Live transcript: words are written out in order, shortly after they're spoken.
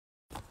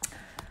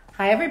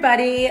Hi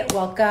everybody,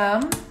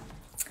 welcome.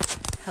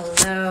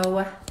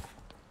 Hello.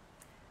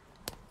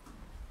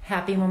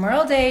 Happy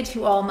Memorial Day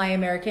to all my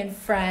American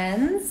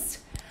friends.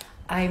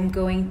 I'm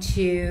going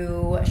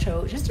to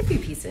show just a few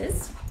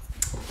pieces.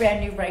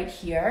 Brand new right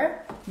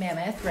here,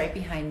 Mammoth right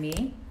behind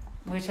me,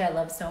 which I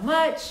love so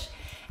much.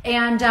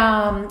 And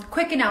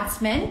quick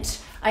announcement,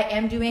 I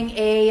am doing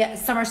a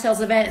summer sales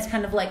event. It's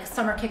kind of like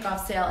summer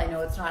kickoff sale. I know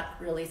it's not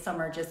really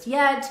summer just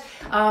yet,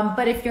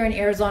 but if you're in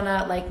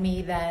Arizona like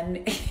me,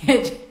 then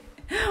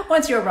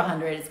once you're over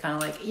 100, it's kind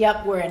of like,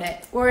 yep, we're in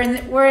it. We're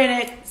in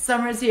it.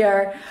 Summer's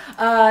here.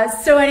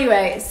 So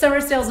anyway,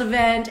 summer sales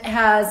event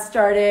has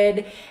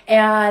started,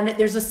 and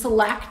there's a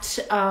select,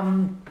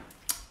 I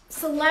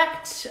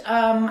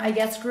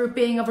guess,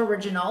 grouping of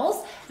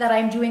originals that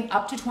I'm doing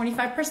up to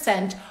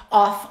 25%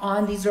 off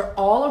on. These are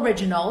all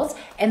originals.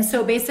 And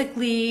so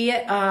basically,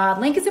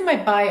 link is in my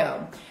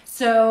bio.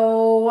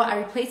 So I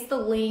replaced the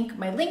link,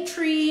 my link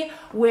tree,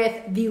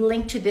 with the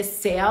link to this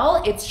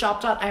sale. It's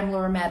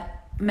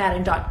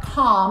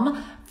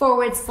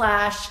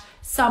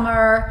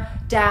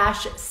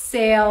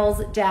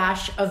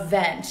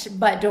shop.imlaura.com/summer-sales-event.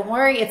 But don't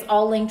worry, it's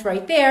all linked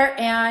right there,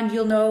 and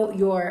you'll know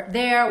you're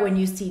there when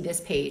you see this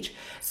page.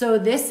 So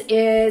this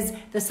is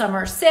the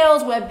summer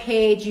sales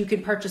webpage. You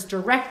can purchase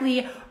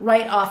directly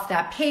right off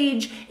that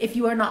page. If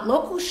you are not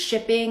local,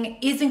 shipping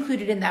is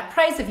included in that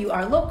price. If you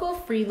are local,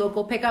 free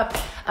local pickup,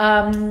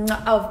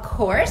 of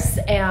course,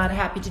 and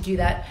happy to do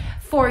that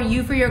for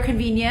you for your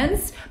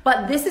convenience.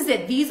 But this is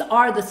it. These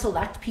are the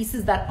select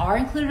pieces that are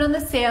included on the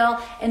sale.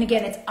 And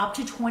again, it's up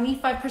to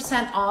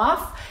 25%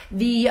 off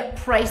the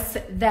price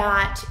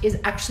that is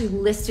actually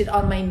listed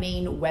on my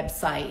main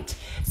website.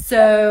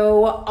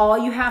 So all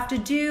you have to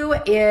do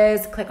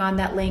is click on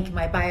that link in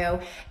my bio,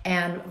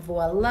 and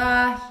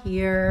voila,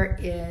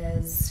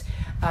 here's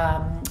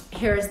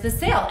the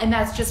sale, and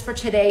that's just for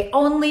today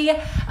only.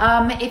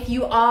 If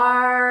you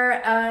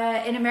are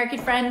an American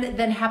friend,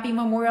 then happy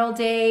Memorial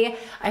Day.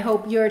 I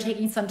hope you're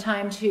taking some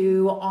time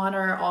to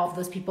honor all of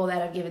those people that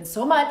have given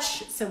so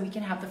much so we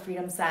can have the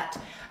freedoms that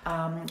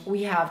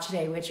we have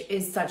today, which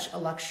is such a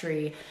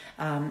luxury,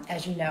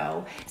 as you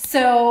know.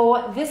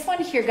 So this one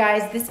here,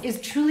 guys, this is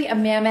truly a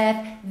mammoth.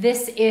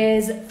 This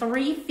is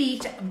 3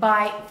 feet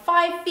by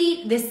 5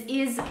 feet. This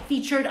is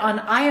featured on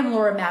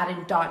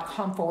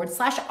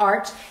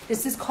imlauramadden.com/art.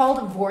 This is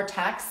called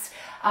Vortex.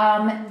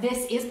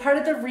 This is part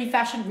of the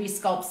ReFashioned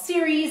Resculpt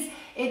series.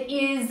 It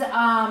is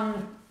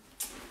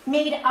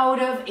made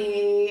out of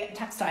a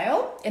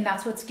textile, and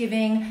that's what's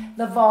giving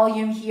the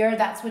volume here.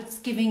 That's what's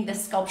giving the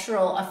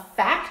sculptural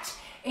effect.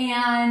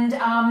 And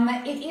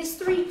it is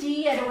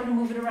 3D. I don't want to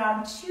move it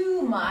around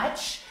too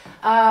much.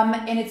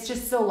 And it's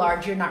just so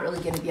large, you're not really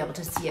going to be able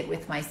to see it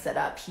with my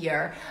setup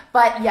here.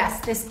 But yes,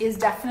 this is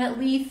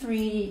definitely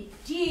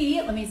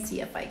 3D. Let me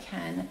see if I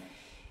can.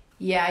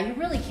 Yeah, you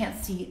really can't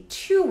see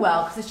too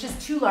well because it's just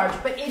too large,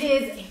 but it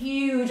is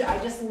huge. I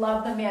just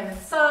love the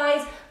mammoth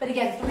size. But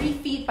again, 3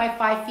 feet by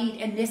 5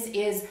 feet, and this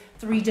is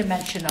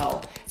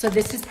 3-dimensional. So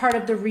this is part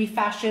of the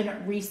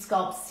ReFashioned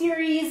Resculpt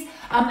series.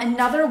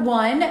 Another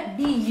one,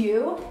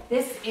 BU.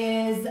 This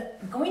is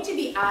going to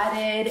be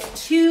added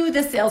to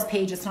the sales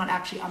page. It's not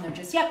actually on there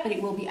just yet, but it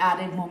will be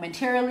added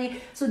momentarily.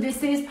 So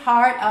this is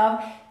part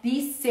of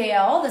the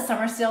sale, the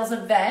summer sales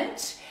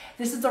event.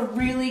 This is a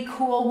really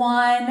cool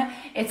one.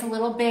 It's a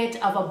little bit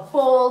of a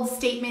bold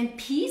statement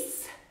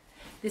piece.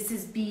 This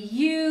is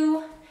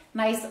BU,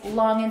 nice,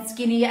 long and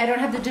skinny. I don't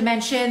have the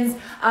dimensions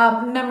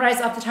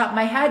memorized off the top of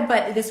my head,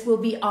 but this will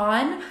be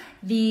on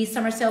the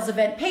summer sales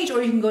event page,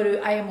 or you can go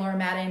to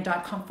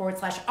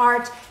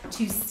imlauramadden.com/art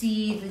to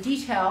see the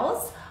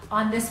details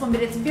on this one.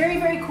 But it's very,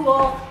 very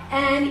cool.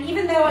 And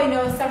even though I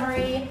know summer,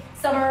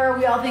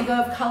 we all think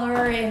of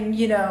color and,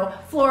 you know,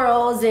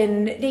 florals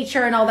and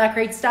nature and all that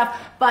great stuff,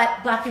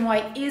 but black and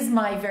white is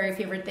my very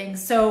favorite thing.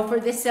 So for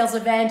this sales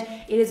event,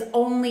 it is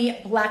only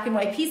black and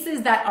white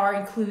pieces that are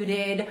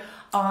included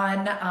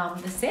on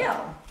the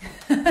sale.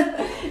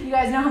 You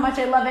guys know how much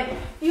I love it. A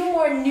few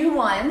more new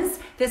ones.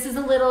 This is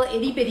a little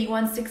itty bitty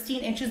one,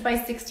 16 inches by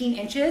 16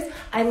 inches.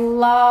 I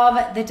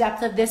love the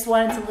depth of this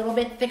one. It's a little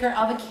bit thicker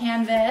of a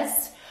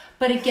canvas.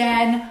 But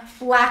again,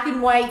 black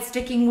and white,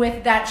 sticking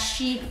with that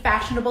chic,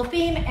 fashionable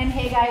theme. And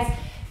hey guys,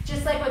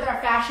 just like with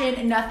our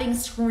fashion, nothing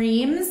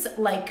screams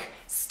like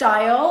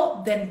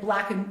style than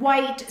black and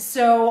white.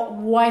 So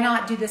why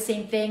not do the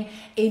same thing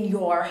in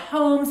your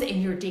homes,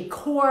 in your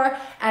decor,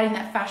 adding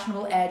that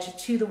fashionable edge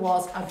to the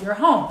walls of your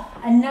home.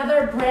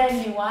 Another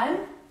brand new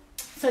one.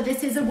 So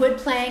this is a wood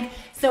plank,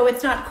 so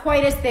it's not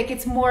quite as thick.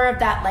 It's more of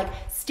that like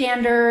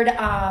standard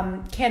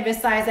canvas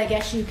size, I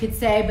guess you could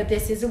say, but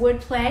this is a wood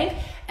plank.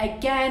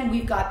 Again,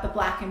 we've got the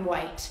black and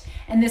white.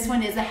 And this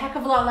one is a heck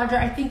of a lot larger.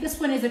 I think this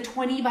one is a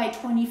 20 by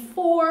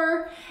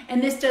 24,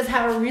 and this does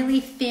have a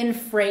really thin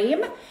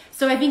frame.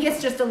 So I think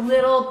it's just a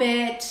little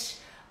bit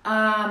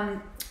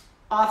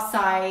off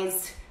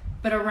size,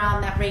 but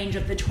around that range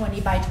of the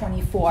 20 by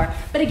 24.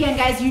 But again,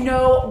 guys, you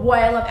know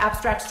why I love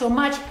abstract so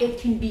much. It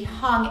can be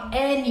hung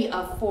any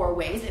of 4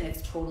 ways, and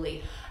it's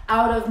totally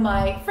out of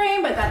my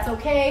frame, but that's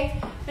okay.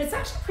 But it's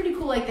actually pretty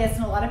cool like this,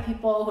 and a lot of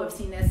people who have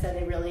seen this said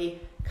they really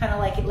kind of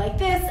like it like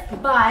this,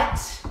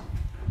 but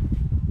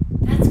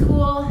that's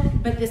cool.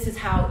 But this is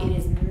how it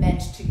is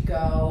meant to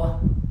go.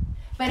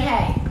 But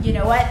hey, you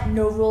know what?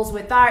 No rules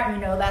with art. You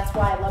know, that's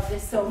why I love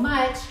this so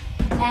much.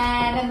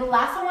 And then the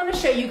last one I want to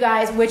show you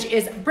guys, which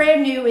is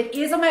brand new. It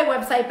is on my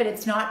website, but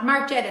it's not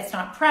marked yet. It's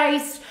not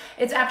priced.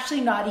 It's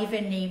actually not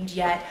even named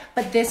yet.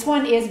 But this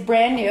one is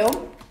brand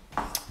new.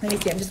 Let me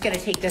see. I'm just going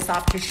to take this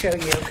off to show you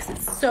because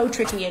it's so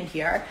tricky in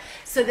here.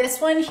 So this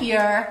one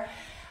here,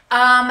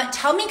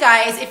 tell me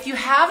guys, if you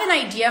have an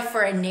idea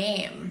for a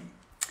name,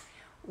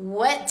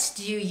 what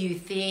do you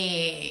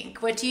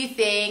think? What do you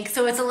think?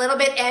 So it's a little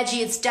bit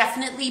edgy. It's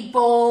definitely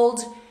bold.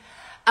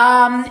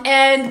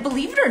 And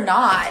believe it or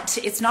not,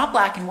 it's not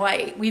black and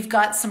white. We've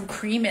got some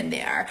cream in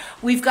there.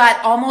 We've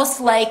got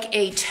almost like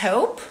a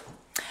taupe.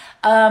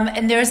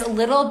 And there's a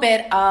little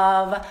bit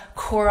of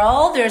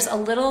coral. There's a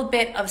little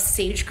bit of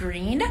sage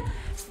green.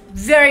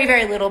 Very,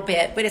 very little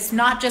bit, but it's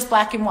not just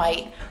black and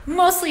white.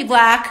 Mostly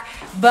black,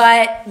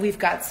 but we've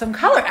got some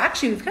color.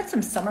 Actually, we've got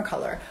some summer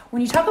color.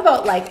 When you talk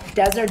about like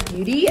desert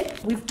beauty,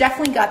 we've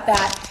definitely got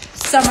that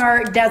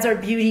summer desert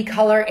beauty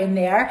color in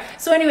there.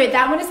 So anyway,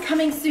 that one is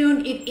coming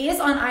soon. It is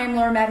on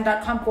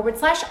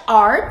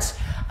IamLauraMadden.com/art.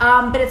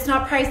 But it's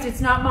not priced,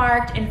 it's not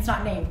marked, and it's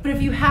not named. But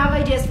if you have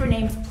ideas for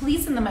names,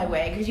 please send them my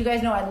way, because you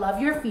guys know I love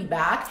your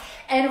feedback.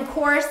 And of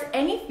course,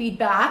 any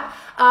feedback,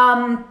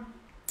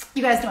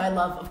 you guys know I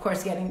love, of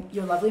course, getting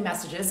your lovely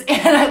messages,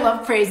 and I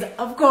love praise,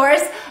 of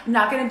course. I'm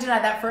not going to deny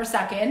that for a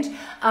second,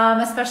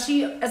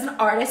 especially as an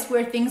artist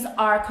where things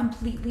are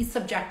completely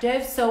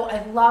subjective. So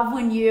I love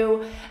when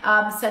you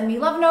send me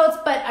love notes,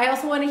 but I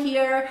also want to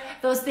hear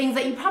those things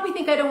that you probably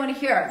think I don't want to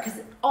hear, because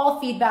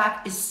all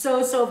feedback is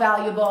so, so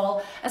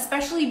valuable,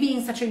 especially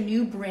being such a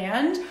new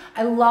brand.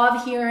 I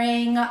love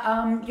hearing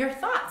your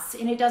thoughts,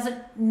 and it doesn't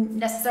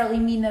necessarily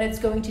mean that it's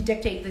going to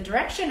dictate the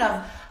direction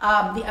of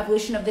the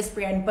evolution of this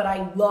brand, but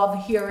I love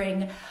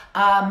hearing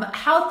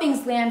how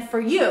things land for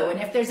you.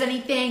 And if there's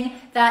anything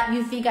that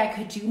you think I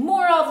could do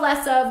more of,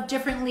 less of,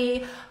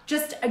 differently,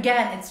 just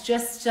again, it's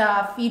just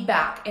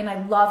feedback, and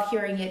I love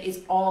hearing it.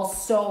 Is all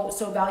so,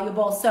 so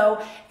valuable.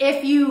 So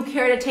if you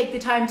care to take the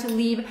time to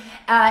leave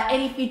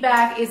any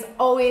feedback, is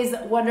always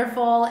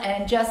wonderful,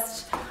 and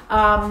just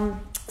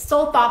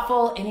so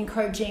thoughtful and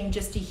encouraging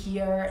just to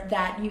hear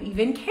that you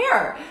even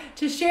care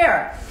to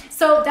share.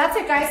 So that's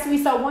it, guys. So we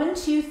saw 1,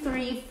 2,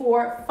 3,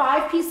 4,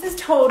 5 pieces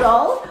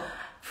total.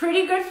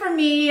 Pretty good for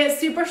me,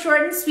 super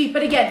short and sweet.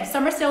 But again,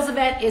 summer sales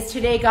event is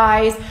today,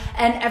 guys,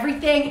 and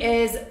everything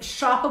is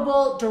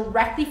shoppable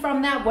directly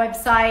from that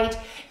website.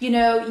 You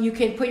know, you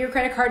can put your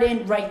credit card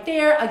in right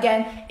there.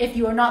 Again, if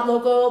you are not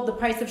local, the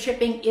price of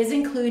shipping is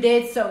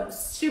included, so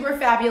super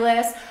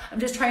fabulous. I'm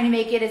just trying to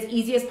make it as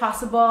easy as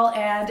possible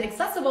and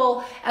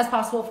accessible as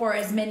possible for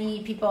as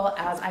many people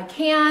as I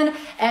can.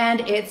 And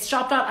it's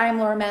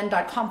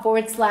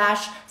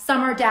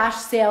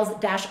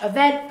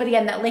shop.iamlauramadden.com/summer-sales-event. But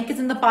again, that link is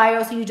in the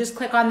bio, so you just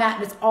click on that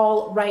and it's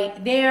all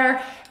right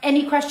there.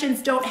 Any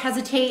questions, don't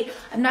hesitate.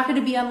 I'm not going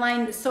to be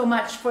online so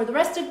much for the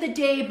rest of the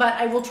day, but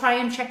I will try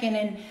and check in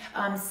and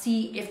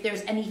see if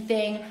there's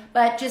anything.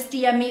 But just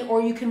DM me, or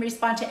you can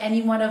respond to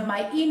any one of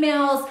my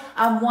emails.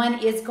 One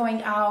is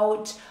going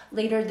out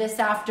later this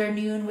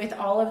afternoon with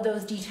all of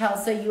those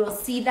details, so you will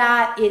see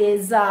that. It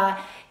is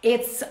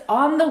it's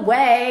on the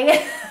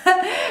way.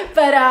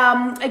 But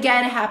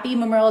again, happy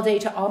Memorial Day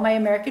to all my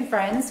American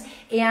friends.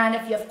 And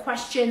if you have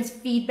questions,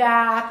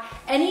 feedback,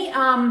 any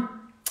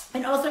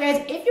and also,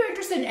 guys, if you're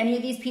interested in any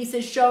of these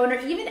pieces shown, or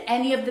even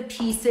any of the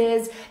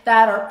pieces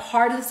that are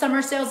part of the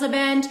summer sales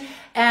event,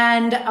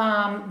 and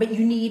but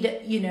you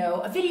need, you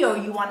know, a video,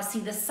 you want to see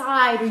the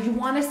side, or you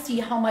want to see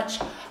how much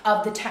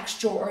of the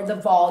texture or the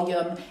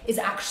volume is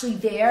actually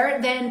there,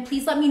 then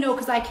please let me know,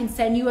 because I can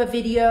send you a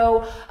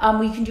video.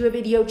 We can do a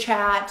video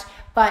chat.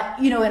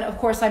 But, you know, and of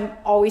course, I'm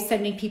always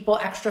sending people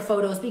extra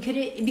photos, because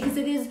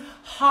it is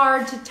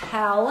hard to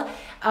tell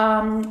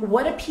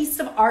what a piece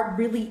of art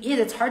really is.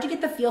 It's hard to get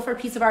the feel for a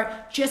piece of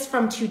art just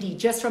from 2D,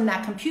 just from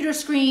that computer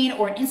screen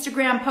or an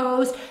Instagram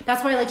post.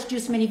 That's why I like to do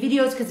so many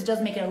videos, because it does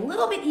make it a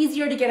little bit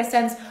easier to get a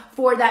sense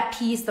for that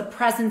piece, the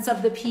presence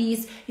of the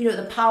piece, you know,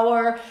 the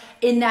power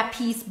in that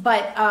piece.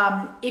 But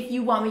if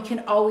you want, I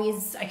can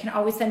always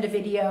send a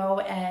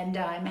video, and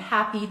I'm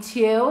happy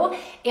to.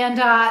 And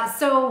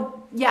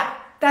so, yeah.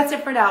 That's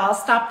it for now. I'll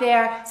stop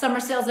there. Summer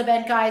sales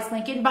event, guys,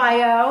 link in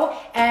bio.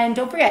 And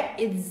don't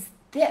forget,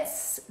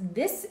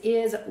 this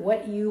is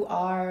what you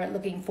are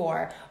looking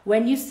for.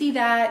 When you see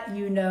that,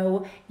 you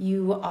know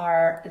you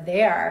are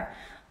there.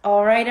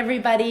 All right,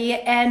 everybody.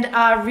 And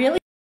really,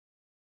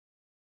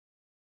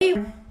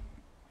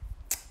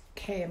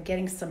 okay, I'm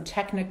getting some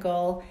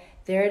technical.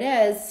 There it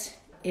is.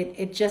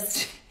 It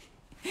just,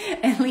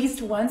 at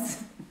least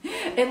once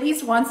at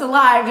least once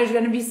alive, there's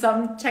going to be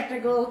some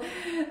technical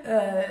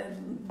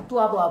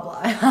blah, blah,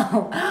 blah.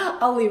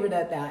 I'll leave it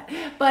at that.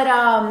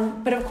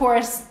 But of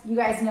course, you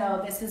guys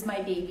know this is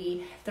my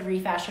baby. The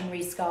ReFashion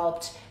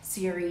Resculpt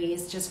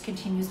series just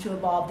continues to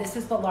evolve. This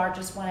is the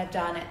largest one I've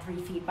done at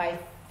 3 feet by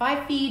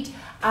 5 feet.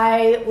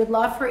 I would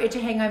love for it to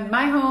hang on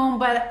my home,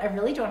 but I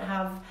really don't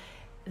have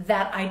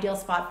that ideal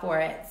spot for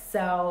it.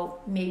 So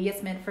maybe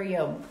it's meant for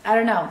you. I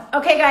don't know.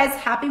 Okay, guys,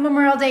 happy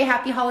Memorial Day,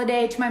 happy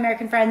holiday to my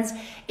American friends.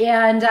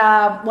 And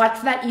watch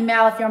for that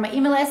email if you're on my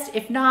email list.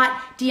 If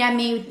not, DM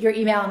me your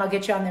email and I'll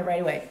get you on there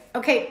right away.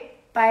 Okay,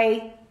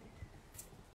 bye.